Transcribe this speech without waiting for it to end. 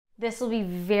This will be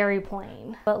very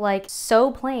plain, but like so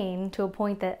plain to a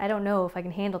point that I don't know if I can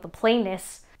handle the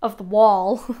plainness of the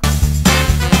wall.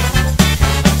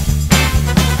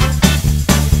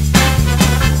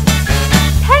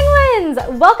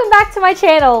 Welcome back to my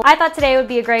channel. I thought today would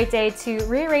be a great day to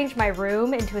rearrange my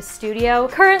room into a studio.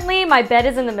 Currently, my bed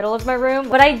is in the middle of my room,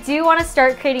 but I do want to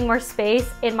start creating more space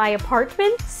in my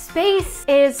apartment. Space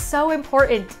is so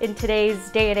important in today's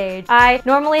day and age. I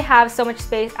normally have so much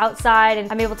space outside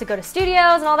and I'm able to go to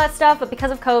studios and all that stuff, but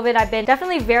because of COVID, I've been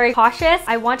definitely very cautious.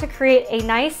 I want to create a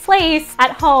nice place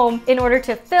at home in order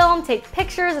to film, take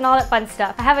pictures, and all that fun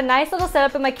stuff. I have a nice little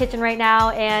setup in my kitchen right now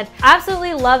and I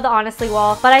absolutely love the Honestly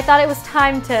wall, but I thought it was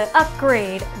time to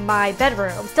upgrade my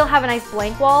bedroom. Still have a nice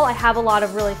blank wall. I have a lot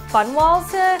of really fun walls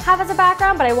to have as a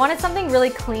background, but I wanted something really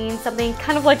clean, something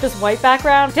kind of like this white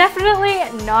background. Definitely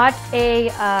not a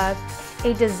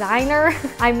designer.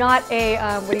 I'm not a,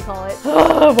 what do you call it?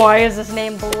 Why is this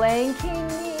name blanking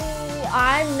me?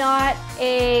 I'm not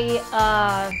a,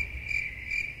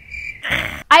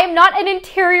 I am not an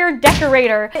interior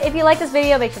decorator. If you like this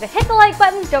video, make sure to hit the like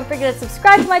button. Don't forget to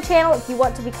subscribe to my channel if you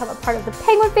want to become a part of the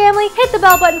Penguin family. Hit the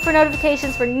bell button for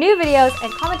notifications for new videos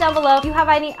and comment down below if you have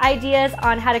any ideas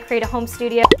on how to create a home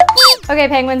studio. Okay,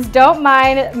 penguins, don't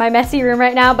mind my messy room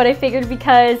right now, but I figured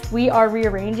because we are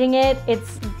rearranging it, it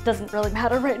doesn't really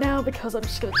matter right now because I'm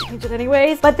just gonna change it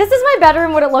anyways. But this is my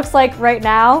bedroom, what it looks like right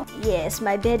now. Yes,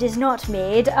 my bed is not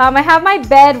made. I have my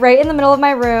bed right in the middle of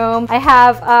my room. I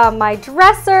have my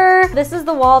dresser. This is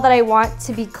the wall that I want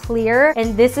to be clear,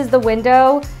 and this is the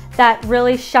window that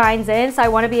really shines in, so I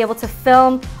want to be able to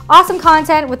film awesome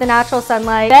content with the natural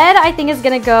sunlight. Bed, I think, is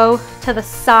gonna go to the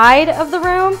side of the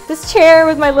room. This chair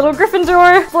with my little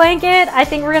Gryffindor blanket, I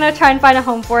think we're gonna try and find a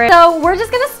home for it. So we're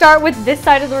just gonna start with this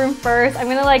side of the room first. I'm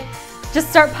gonna like just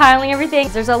start piling everything.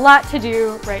 There's a lot to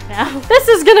do right now. This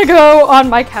is gonna go on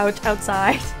my couch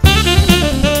outside.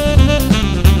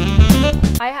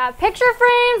 I have picture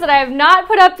frames that I have not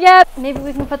put up yet. Maybe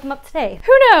we can put them up today.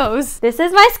 Who knows? This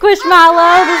is my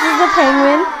Squishmallow. This is the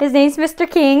penguin. His name's Mr.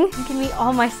 King. You can meet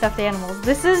all my stuffed animals.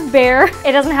 This is Bear.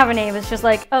 It doesn't have a name. It's just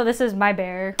like, oh, this is my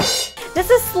bear. This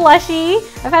is Slushy.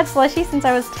 I've had Slushy since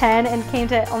I was 10 and came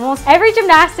to almost every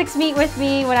gymnastics meet with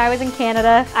me when I was in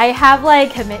Canada. I have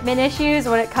like commitment issues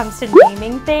when it comes to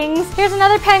naming things. Here's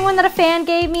another penguin that a fan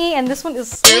gave me, and this one is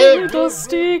so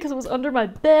dusty because it was under my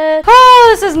bed. Oh,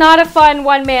 this is not a fun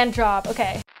one-man job.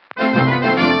 Okay.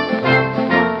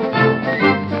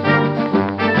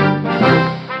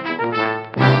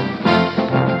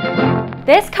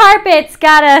 This carpet's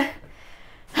gotta...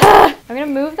 I'm gonna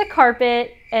move the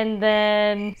carpet and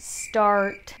then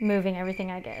start moving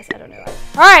everything, I guess. I don't know.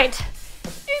 All right,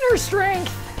 inner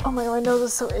strength. Oh my God, my nose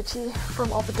is so itchy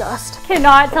from all the dust.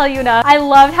 Cannot tell you enough. I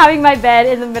loved having my bed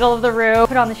in the middle of the room.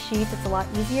 Put on the sheets, it's a lot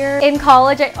easier. In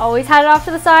college, I always had it off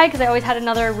to the side because I always had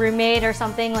another roommate or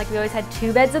something. Like we always had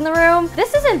two beds in the room.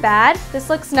 This isn't bad. This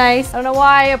looks nice. I don't know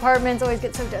why apartments always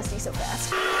get so dusty so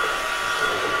fast.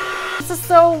 This is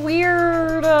so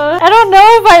weird. I don't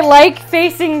know if I like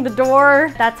facing the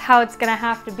door. That's how it's gonna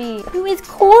have to be. Who is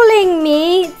calling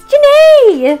me? It's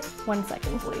Janae. 1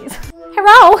 second, please.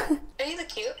 Hello. Are you the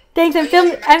cute? Thanks, I'm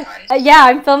filming. Yeah,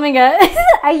 I'm filming a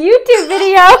YouTube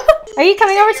video. Are you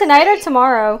coming over tonight or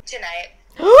tomorrow? Tonight.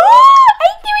 I'm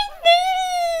doing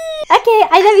this. Okay,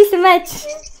 I love you so much.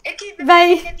 Okay,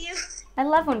 Bye. I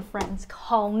love when friends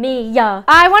call me. Yeah.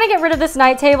 I want to get rid of this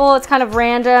night table. It's kind of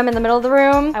random in the middle of the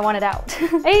room. I want it out.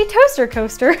 A toaster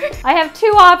coaster. I have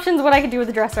two options what I could do with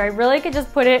the dresser. I really could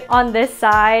just put it on this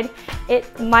side.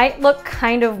 It might look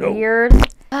kind of weird.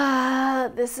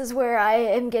 This is where I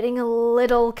am getting a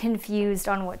little confused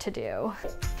on what to do.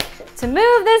 To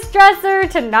move this dresser,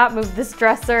 to not move this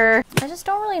dresser. I just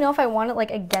don't really know if I want it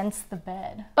like against the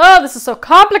bed. Oh, this is so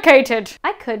complicated.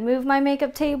 I could move my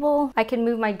makeup table. I can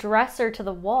move my dresser to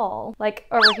the wall, like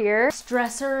over here. This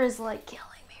dresser is like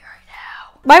killing me right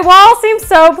now. My wall seems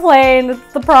so plain,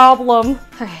 that's the problem.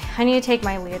 Okay, I need to take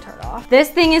my leotard off. This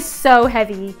thing is so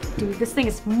heavy. Dude, this thing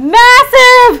is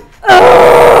massive!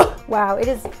 Ugh! Wow, it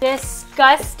is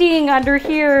disgusting under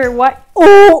here. What?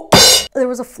 Oh, there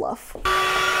was a fluff.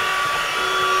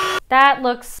 That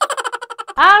looks,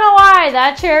 I don't know why,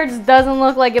 that chair just doesn't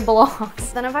look like it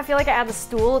belongs. Then if I feel like I add the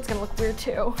stool, it's gonna look weird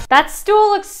too. That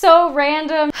stool looks so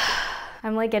random.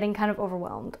 I'm like getting kind of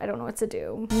overwhelmed. I don't know what to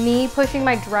do. Me pushing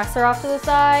my dresser off to the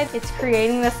side, it's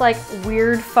creating this like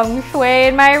weird feng shui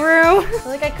in my room. I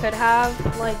feel like I could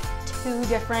have like two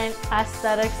different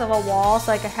aesthetics of a wall.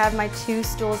 So I could have my two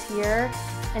stools here,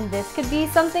 and this could be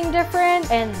something different,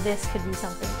 and this could be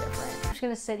something different. I'm just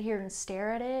gonna sit here and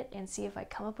stare at it and see if I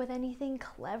come up with anything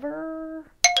clever.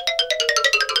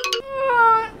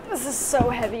 This so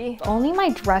heavy. If only my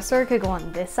dresser could go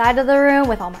on this side of the room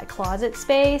with all my closet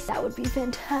space. That would be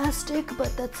fantastic,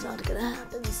 but that's not gonna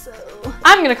happen, so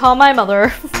I'm gonna call my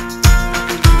mother.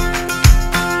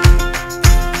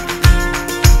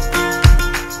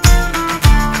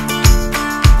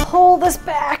 Pull this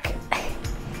back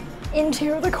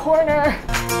into the corner.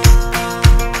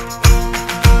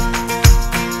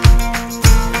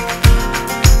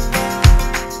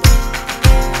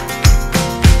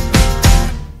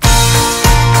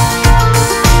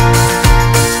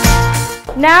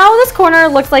 Now this corner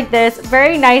looks like this,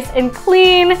 very nice and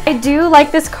clean. I do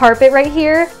like this carpet right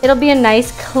here. It'll be a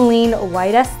nice, clean,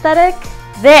 white aesthetic.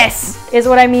 This is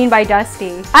what I mean by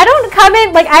dusty. I don't come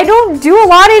in, like, I don't do a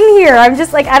lot in here. I'm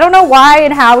just like, I don't know why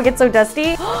and how it gets so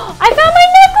dusty. I found my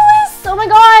necklace! Oh my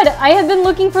God, I have been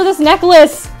looking for this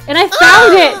necklace and I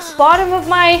found it. Bottom of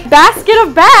my basket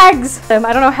of bags. I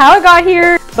don't know how it got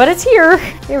here, but it's here.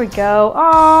 Here we go.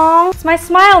 Aww, it's my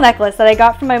smile necklace that I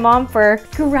got from my mom for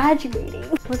graduating.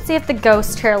 Let's see if the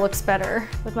ghost chair looks better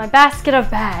with my basket of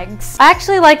bags. I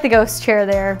actually like the ghost chair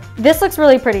there. This looks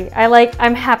really pretty.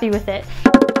 I'm happy with it.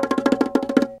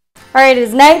 All right, it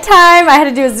is nighttime. I had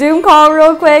to do a Zoom call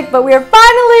real quick, but we are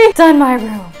finally done my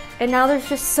room. And now there's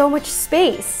just so much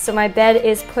space. So my bed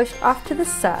is pushed off to the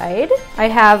side. I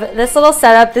have this little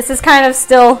setup. This is kind of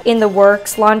still in the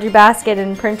works, laundry basket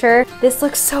and printer. This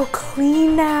looks so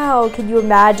clean now. Can you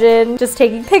imagine just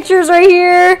taking pictures right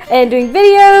here and doing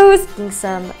videos, taking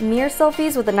some mirror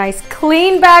selfies with a nice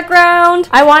clean background.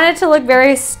 I want it to look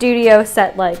very studio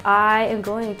set-like. I am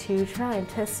going to try and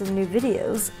test some new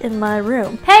videos in my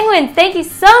room. Penguins, thank you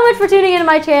so much for tuning into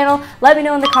my channel. Let me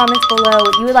know in the comments below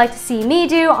what you would like to see me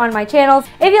do on my channels.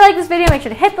 If you like this video, make sure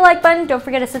to hit the like button. Don't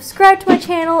forget to subscribe to my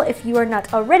channel if you are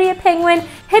not already a penguin.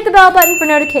 Hit the bell button for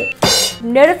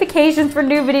notifications for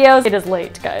new videos. It is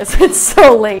late, guys. It's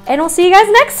so late. And we'll see you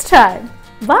guys next time.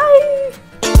 Bye!